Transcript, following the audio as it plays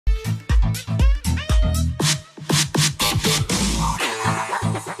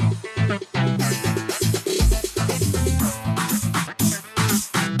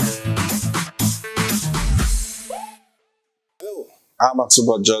I'm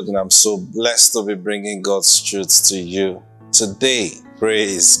Atuba George, and I'm so blessed to be bringing God's truth to you today.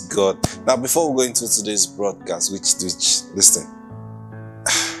 Praise God. Now, before we go into today's broadcast, which listen,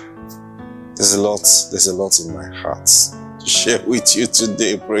 there's a lot in my heart to share with you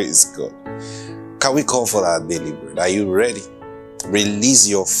today. Praise God. Can we call for our daily bread? Are you ready? Release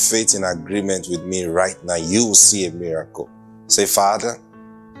your faith in agreement with me right now. You will see a miracle. Say, Father,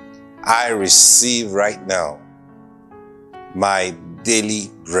 I receive right now my daily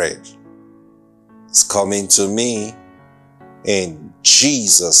bread. It's coming to me in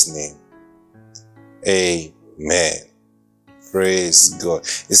Jesus' name. Amen. Praise God.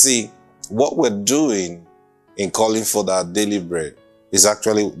 You see, what we're doing in calling for that daily bread is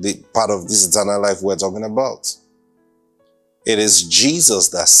actually the part of this eternal life we're talking about. It is Jesus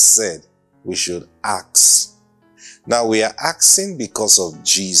that said we should ask. Now we are asking because of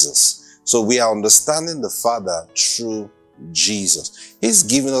Jesus. So we are understanding the Father through Jesus. He's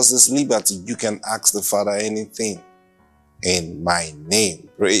giving us this liberty. You can ask the Father anything in my name.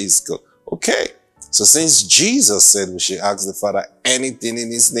 Praise God. Okay. So since Jesus said we should ask the Father anything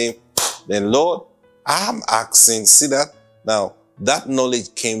in his name, then Lord, I'm asking. See that? Now, that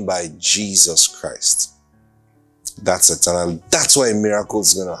knowledge came by Jesus Christ. That's eternal. That's why a miracle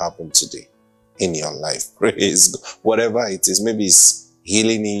is going to happen today in your life. Praise God. Whatever it is, maybe it's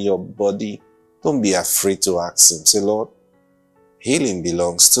healing in your body. Don't be afraid to ask him. Say, Lord, healing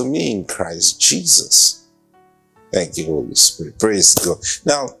belongs to me in Christ Jesus. Thank you, Holy Spirit. Praise God.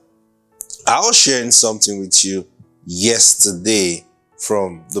 Now, I was sharing something with you yesterday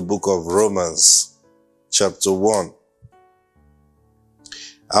from the book of Romans, chapter 1.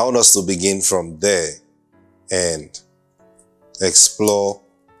 I want us to begin from there and explore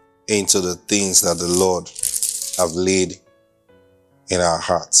into the things that the Lord have laid in our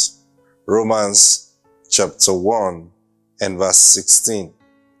hearts. Romans chapter 1 and verse 16.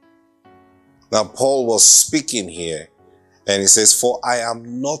 Now, Paul was speaking here, and he says, "For I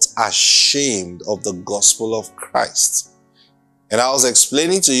am not ashamed of the gospel of Christ." And I was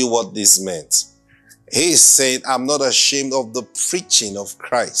explaining to you what this meant. He is saying, I'm not ashamed of the preaching of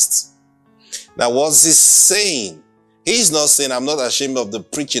Christ. Now, what's he saying? He's not saying, I'm not ashamed of the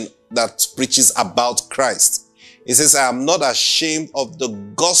preaching that preaches about Christ. He says, I am not ashamed of the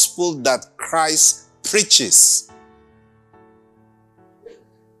gospel that Christ preaches.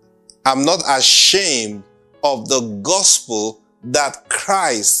 I'm not ashamed of the gospel that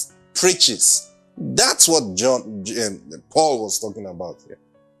Christ preaches. That's what Paul was talking about here.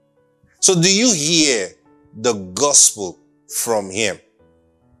 So do you hear the gospel from him?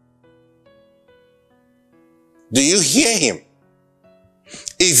 Do you hear him?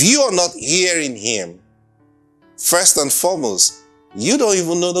 If you are not hearing him, first and foremost, you don't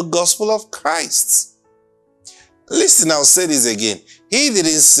even know the gospel of Christ. Listen, I'll say this again. He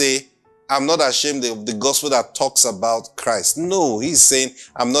didn't say, I'm not ashamed of the gospel that talks about Christ. No, he's saying,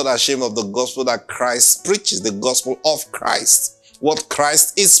 I'm not ashamed of the gospel that Christ preaches, the gospel of Christ. What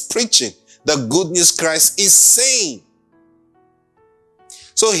Christ is preaching, the good news Christ is saying.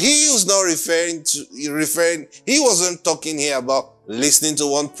 So he was not he wasn't talking here about listening to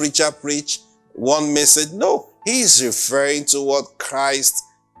one preacher preach, one message. No, he's referring to what Christ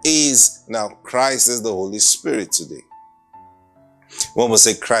is. Now, Christ is the Holy Spirit today. When we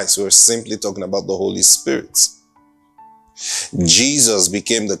say Christ, we're simply talking about the Holy Spirit. Jesus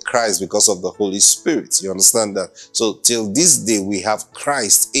became the Christ because of the Holy Spirit. You understand that? So till this day, we have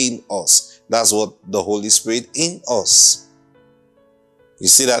Christ in us. That's what the Holy Spirit in us. You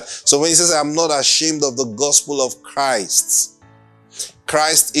see that? So when he says, I'm not ashamed of the gospel of Christ,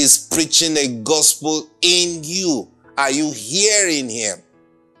 Christ is preaching a gospel in you. Are you hearing him?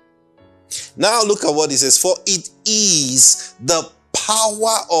 Now look at what he says. For it is the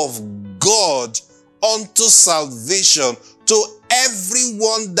power of God unto salvation to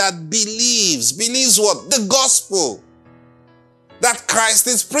everyone that believes. Believes what? The gospel that Christ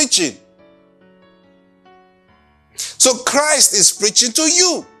is preaching. So Christ is preaching to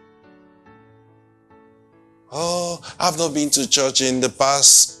you. Oh, I've not been to church in the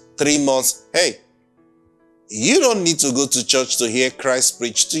past 3 months. Hey, you don't need to go to church to hear Christ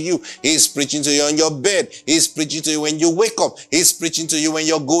preach to you. He's preaching to you on your bed. He's preaching to you when you wake up. He's preaching to you when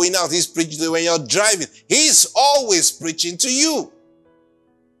you're going out. He's preaching to you when you're driving. He's always preaching to you.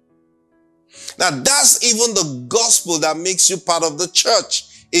 Now, that's even the gospel that makes you part of the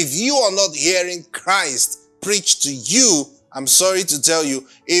church. If you are not hearing Christ preach to you, I'm sorry to tell you,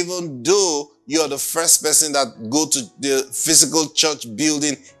 even though you're the first person that go to the physical church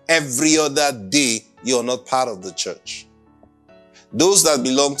building every other day, you're not part of the church. Those that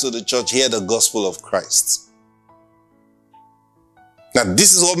belong to the church hear the gospel of Christ. Now,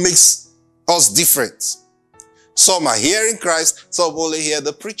 this is what makes us different. Some are hearing Christ, some only hear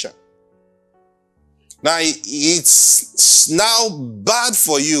the preacher. Now, it's now bad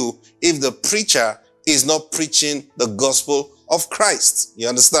for you if the preacher is not preaching the gospel of Christ. You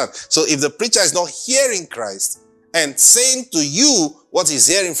understand? So if the preacher is not hearing Christ and saying to you what he's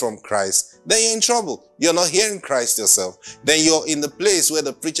hearing from Christ, then you're in trouble. You're not hearing Christ yourself. Then you're in the place where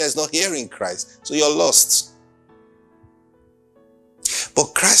the preacher is not hearing Christ. So you're lost.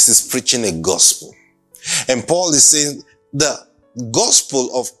 But Christ is preaching a gospel. And Paul is saying the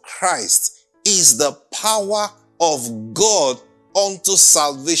gospel of Christ is the power of God unto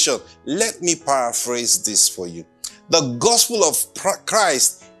salvation. Let me paraphrase this for you. The gospel of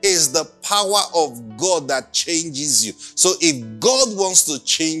Christ is the power of God that changes you. So if God wants to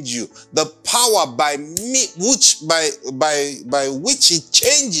change you, the power by which he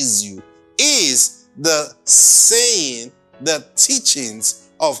changes you is the saying, the teachings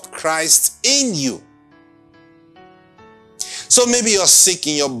of Christ in you. So maybe you're sick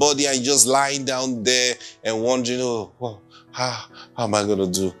in your body and you're just lying down there and wondering, how am I going to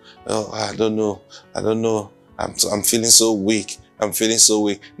do? Oh, I don't know. I'm feeling so weak.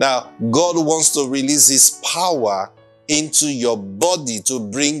 Now, God wants to release his power into your body to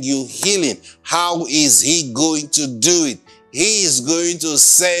bring you healing. How is he going to do it? He is going to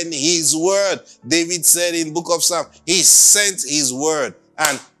send his word. David said in book of Psalms, he sent his word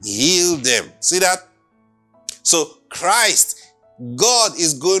and healed them. See that? So Christ, God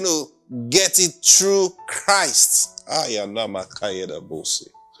is going to get it through Christ.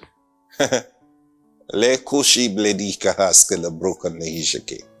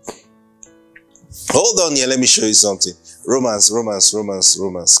 Hold on here, let me show you something. Romans. Romans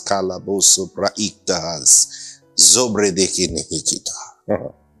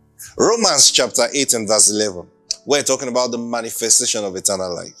chapter 8 and verse 11. We're talking about the manifestation of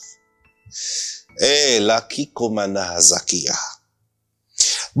eternal life.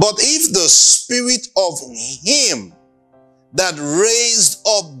 But if the spirit of him that raised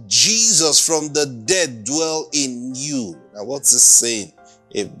up Jesus from the dead dwell in you. Now what's it saying?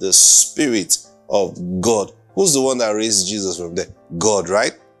 If the spirit of God, who's the one that raised Jesus from the dead? God,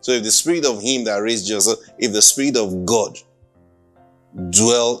 right? So if the spirit of him that raised Jesus, if the spirit of God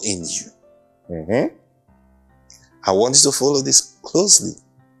dwell in you. I want you to follow this closely.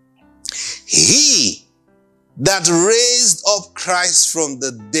 He that raised up Christ from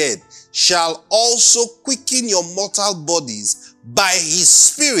the dead shall also quicken your mortal bodies by his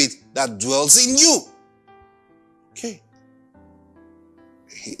spirit that dwells in you. Okay.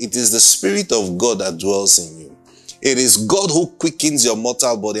 It is the spirit of God that dwells in you. It is God who quickens your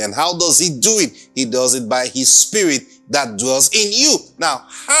mortal body. And how does he do it? He does it by his spirit that dwells in you. Now,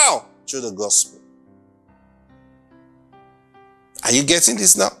 how? Through the gospel. Are you getting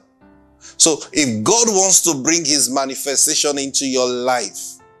this now? So if God wants to bring his manifestation into your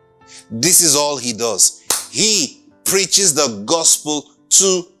life, this is all he does. He preaches the gospel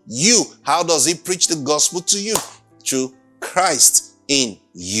to you. How does he preach the gospel to you? Through Christ in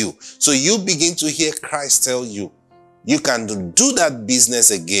you. So you begin to hear Christ tell you, you can do that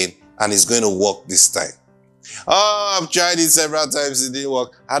business again and it's going to work this time. Oh, I've tried it several times, it didn't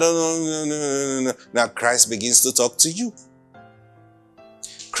work. I don't know, no. Now Christ begins to talk to you.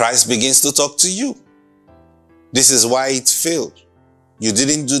 Christ begins to talk to you. This is why it failed. You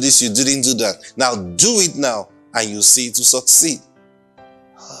didn't do this, you didn't do that. Now do it now and you see it to succeed.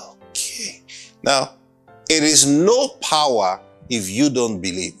 Okay. Now, it is no power if you don't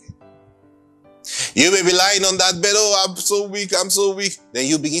believe it. You may be lying on that bed, oh, I'm so weak. Then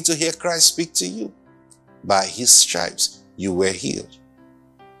you begin to hear Christ speak to you. By his stripes, you were healed.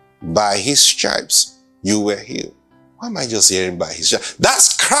 By his stripes, you were healed. Why am I just hearing by his stripes?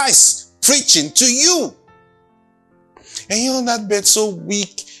 That's Christ preaching to you. And you're on that bed so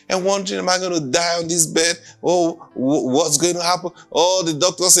weak and wondering, am I going to die on this bed? Oh, what's going to happen? Oh, the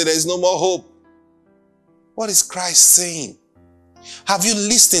doctor said there's no more hope. What is Christ saying? Have you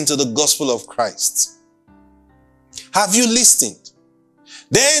listened to the gospel of Christ? Have you listened?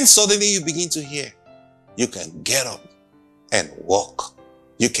 Then suddenly you begin to hear, you can get up and walk.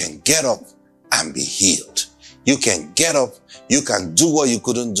 You can get up and be healed. You can get up. You can do what you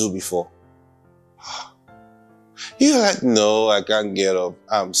couldn't do before. You're like, no, I can't get up.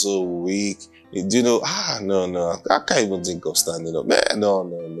 I'm so weak. You know, no. I can't even think of standing up. Man, no.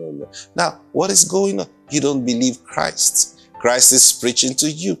 Now, what is going on? You don't believe Christ. Christ is preaching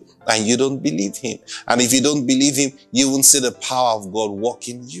to you and you don't believe him. And if you don't believe him, you won't see the power of God work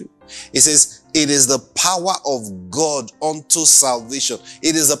in you. It says, it is the power of God unto salvation.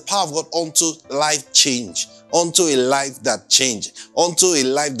 It is the power of God unto life change. unto a life that changes, unto a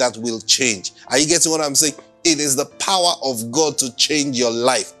life that will change. Are you getting what I'm saying? It is the power of God to change your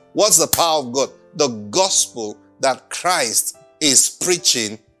life. What's the power of God? The gospel that Christ is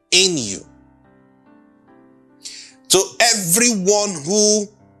preaching in you. To everyone who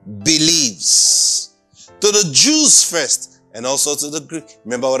believes. To the Jews first, and also to the Greek.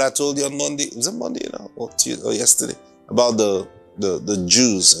 Remember what I told you on Monday? Was it Monday now? Or Tuesday, or yesterday? About the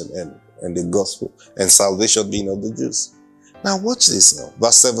Jews and the gospel and salvation being of the Jews. Now watch this now.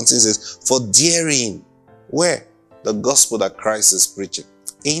 Verse 17 says, for therein, where? The gospel that Christ is preaching.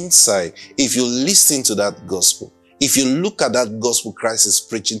 Inside, if you listen to that gospel, if you look at that gospel Christ is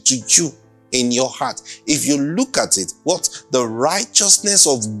preaching to you in your heart, if you look at it, what? The righteousness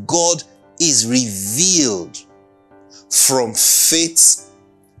of God is revealed from faith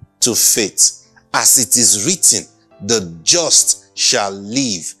to faith. As it is written, the just shall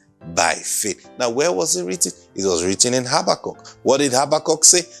live by faith. Now, where was it written? It was written in Habakkuk. What did Habakkuk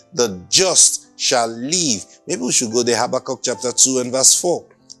say? The just shall live. Maybe we should go to Habakkuk chapter 2 and verse 4.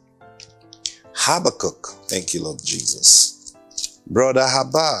 Habakkuk. Thank you, Lord Jesus. Brother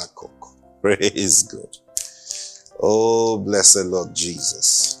Habakkuk. Praise God. Oh, blessed Lord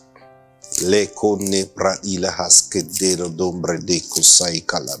Jesus.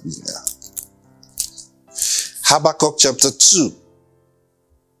 Habakkuk chapter 2.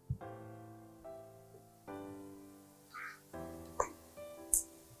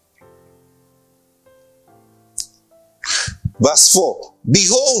 Verse 4.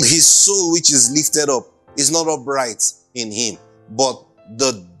 Behold, his soul which is lifted up is not upright in him, but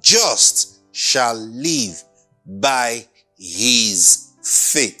the just shall live by his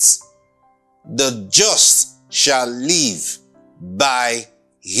faith. The just shall live by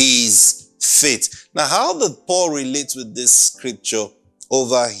his faith. Now, how did Paul relate with this scripture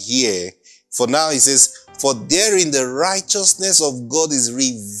over here? For now, he says, for therein the righteousness of God is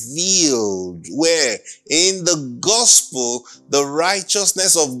revealed. Where? In the gospel, the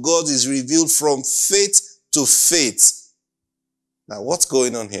righteousness of God is revealed from faith to faith. Now, what's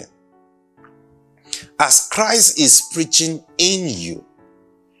going on here? As Christ is preaching in you,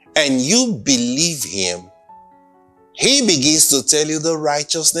 and you believe him, he begins to tell you the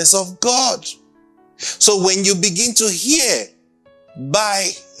righteousness of God. So when you begin to hear, by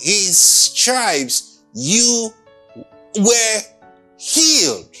his stripes, you were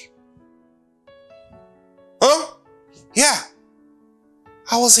healed. Huh? Yeah.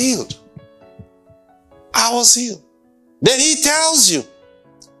 I was healed. I was healed. Then he tells you,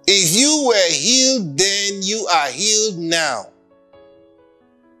 if you were healed, then you are healed now.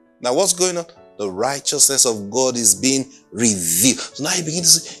 Now what's going on? The righteousness of God is being revealed. So now you begin to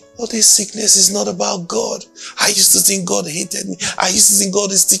say, oh, this sickness is not about God. I used to think God hated me. I used to think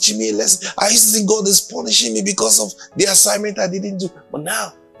God is teaching me a lesson. I used to think God is punishing me because of the assignment I didn't do. But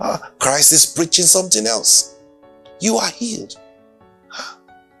now, Christ is preaching something else. You are healed.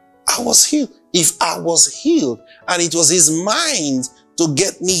 I was healed. If I was healed, and it was his mind to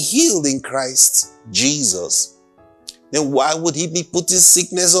get me healed in Christ Jesus, then why would he be putting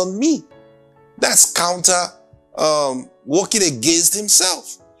sickness on me? That's working against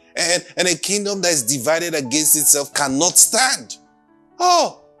himself. And a kingdom that is divided against itself cannot stand.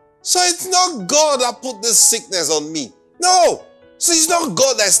 Oh, so it's not God that put this sickness on me. No. So it's not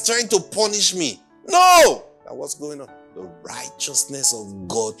God that's trying to punish me. No. Now what's going on? The righteousness of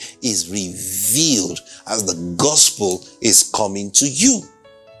God is revealed as the gospel is coming to you.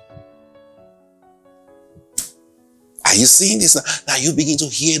 Are you seeing this now? Now you begin to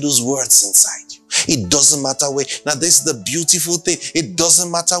hear those words inside you. It doesn't matter where. Now this is the beautiful thing. It doesn't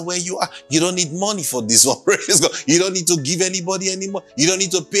matter where you are. You don't need money for this one. Praise God. You don't need to give anybody any money. You don't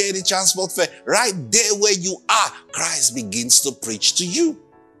need to pay any transport fare. Right there where you are, Christ begins to preach to you.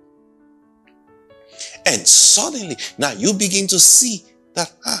 And suddenly, now you begin to see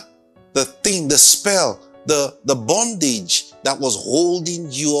that the thing, the spell, the bondage that was holding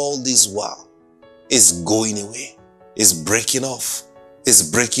you all this while is going away. It's breaking off. It's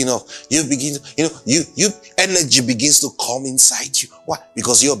breaking off. You begin to, energy begins to come inside you. Why?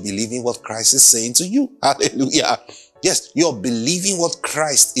 Because you're believing what Christ is saying to you. Hallelujah. Yes, you're believing what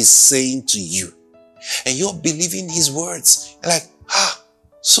Christ is saying to you. And you're believing his words. You're like,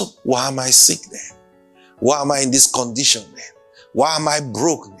 so why am I sick then? Why am I in this condition then? Why am I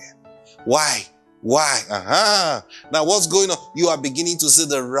broke then? Why? Now what's going on? You are beginning to see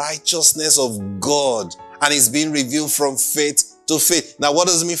the righteousness of God, and it's being revealed from faith to faith. Now what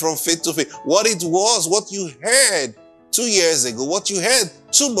does it mean from faith to faith? What it was, what you heard 2 years ago, what you heard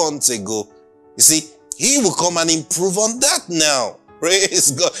 2 months ago, you see, he will come and improve on that now.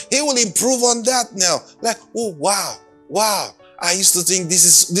 Praise God. He will improve on that now. Like, oh, wow, wow. I used to think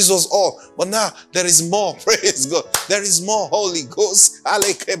this was all, but now there is more. Praise God. There is more. Holy Ghost.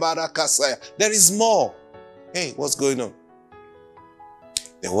 There is more. Hey, what's going on?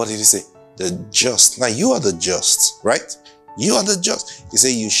 Then what did he say? The just. Now you are the just, right? You are the just. He said,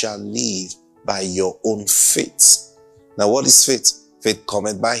 you shall live by your own faith. Now what is faith? Faith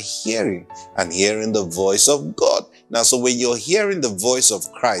cometh by hearing, and hearing the voice of God. Now, so when you're hearing the voice of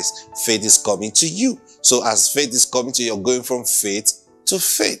Christ, faith is coming to you. So as faith is coming to you, you're going from faith to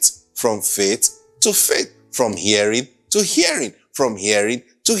faith, from faith to faith, from hearing to hearing, from hearing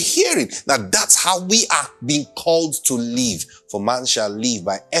to hearing. Now that's how we are being called to live. For man shall live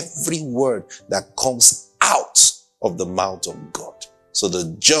by every word that comes out of the mouth of God. So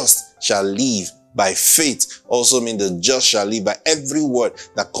the just shall live by faith also means the just shall live by every word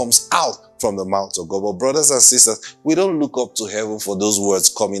that comes out from the mouth of God. But brothers and sisters, we don't look up to heaven for those words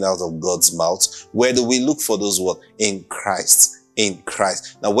coming out of God's mouth. Where do we look for those words? In Christ. In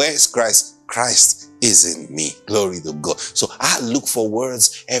Christ. Now where is Christ? Christ is in me. Glory to God. So I look for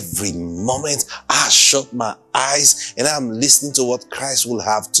words every moment. I shut my eyes and I'm listening to what Christ will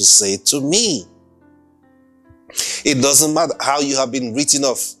have to say to me. It doesn't matter how you have been written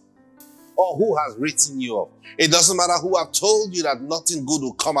off or who has written you off. It doesn't matter who have told you that nothing good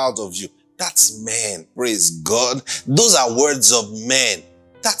will come out of you. That's men. Praise God. Those are words of men.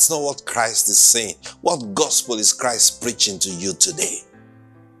 That's not what Christ is saying. What gospel is Christ preaching to you today?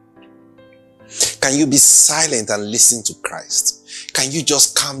 Can you be silent and listen to Christ? Can you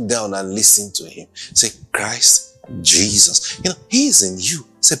just calm down and listen to him? Say, Christ, Jesus, he is in you.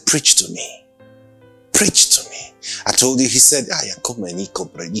 Say, preach to me. Preach to me. I told you, he said,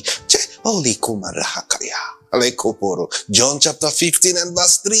 John chapter 15 and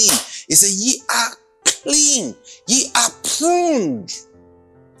verse 3. He said, ye are clean. Ye are pruned.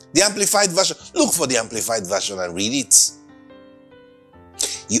 The Amplified Version. Look for the Amplified Version and read it.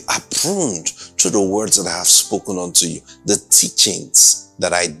 You are pruned through the words that I have spoken unto you. The teachings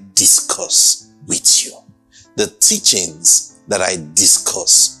that I discuss with you. The teachings that I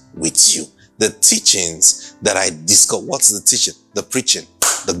discuss with you. The teachings that I discuss. What's the teaching? The preaching.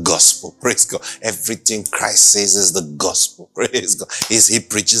 The gospel. Praise God. Everything Christ says is the gospel. Praise God. He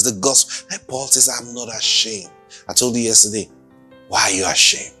preaches the gospel. And Paul says, I'm not ashamed. I told you yesterday, why are you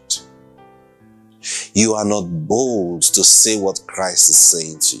ashamed? You are not bold to say what Christ is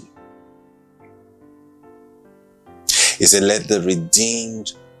saying to you. He said, let the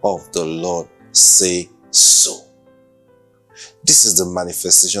redeemed of the Lord say so. This is the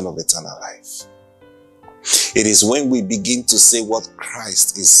manifestation of eternal life. It is when we begin to say what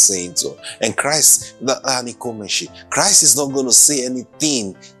Christ is saying to us. And Christ is not going to say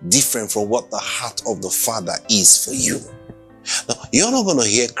anything different from what the heart of the Father is for you. No, you're not going to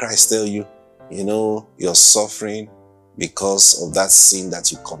hear Christ tell you, you're suffering because of that sin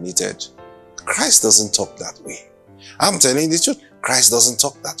that you committed. Christ doesn't talk that way. I'm telling you the truth. Christ doesn't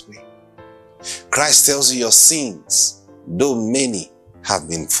talk that way. Christ tells you your sins, though many have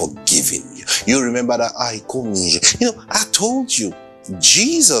been forgiven you. You remember that I told you,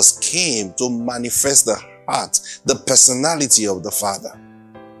 Jesus came to manifest the heart, the personality of the Father.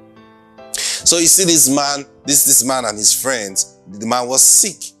 So you see this man and his friends, the man was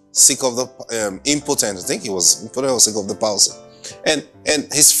sick of the impotent. I think he was impotent or sick of the palsy. And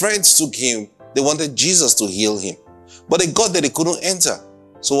his friends took him. They wanted Jesus to heal him. But they got there, they couldn't enter.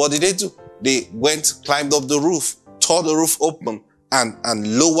 So what did they do? They climbed up the roof, tore the roof open,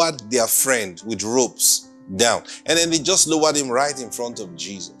 and lowered their friend with ropes down. And then they just lowered him right in front of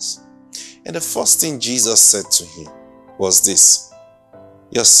Jesus. And the first thing Jesus said to him was this: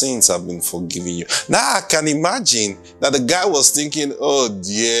 your sins have been forgiven you. Now I can imagine that the guy was thinking, oh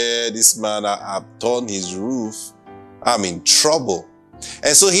dear, this man, I've torn his roof. I'm in trouble.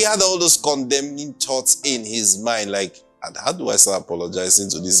 And so he had all those condemning thoughts in his mind, like, how do I start apologizing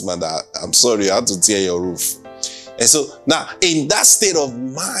to this man that I'm sorry, I had to tear your roof? And so now in that state of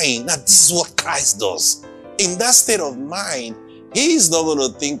mind, now this is what Christ does. In that state of mind, he is not going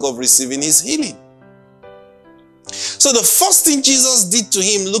to think of receiving his healing. So the first thing Jesus did to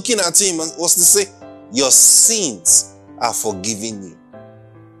him, looking at him, was to say, your sins are forgiven you.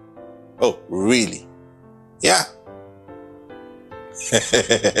 Oh, really? Yeah.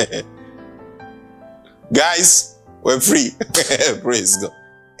 Guys, we're free. Praise God.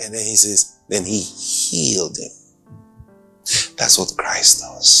 And then he says, then he healed him. That's what Christ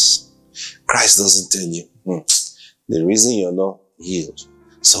does. Christ doesn't tell you, the reason you're not healed.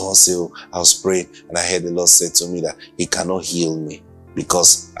 Someone say, oh, I was praying and I heard the Lord say to me that he cannot heal me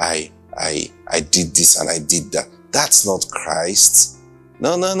because I did this and I did that. That's not Christ.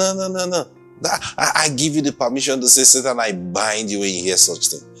 No. I give you the permission to say, Satan, I bind you when you hear such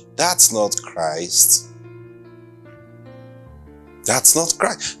thing. That's not Christ. That's not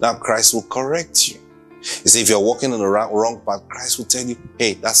Christ. Now Christ will correct you. You see, if you're walking on the wrong path, Christ will tell you,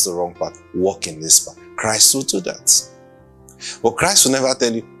 hey, that's the wrong path. Walk in this path. Christ will do that. But Christ will never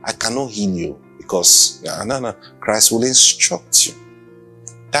tell you, I cannot heal you, because no. Christ will instruct you.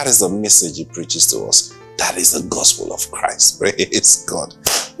 That is the message he preaches to us. That is the gospel of Christ. Praise God.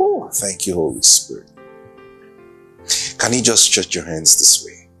 Oh, thank you, Holy Spirit. Can you just stretch your hands this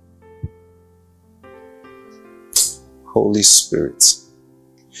way? Holy Spirit,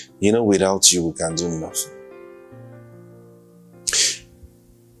 you know, without you, we can do nothing.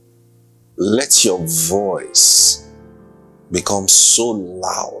 Let your voice become so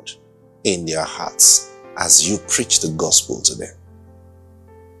loud in their hearts as you preach the gospel to them,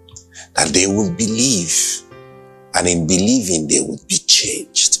 that they will believe, and in believing they will be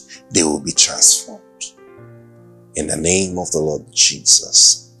changed, they will be transformed. In the name of the Lord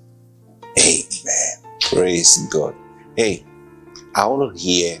Jesus. Amen. Praise God. Hey, I want to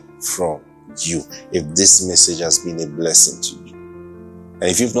hear from you if this message has been a blessing to you. And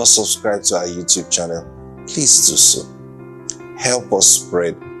if you've not subscribed to our YouTube channel, please do so. Help us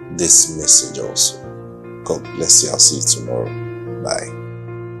spread this message also. God bless you. I'll see you tomorrow. Bye.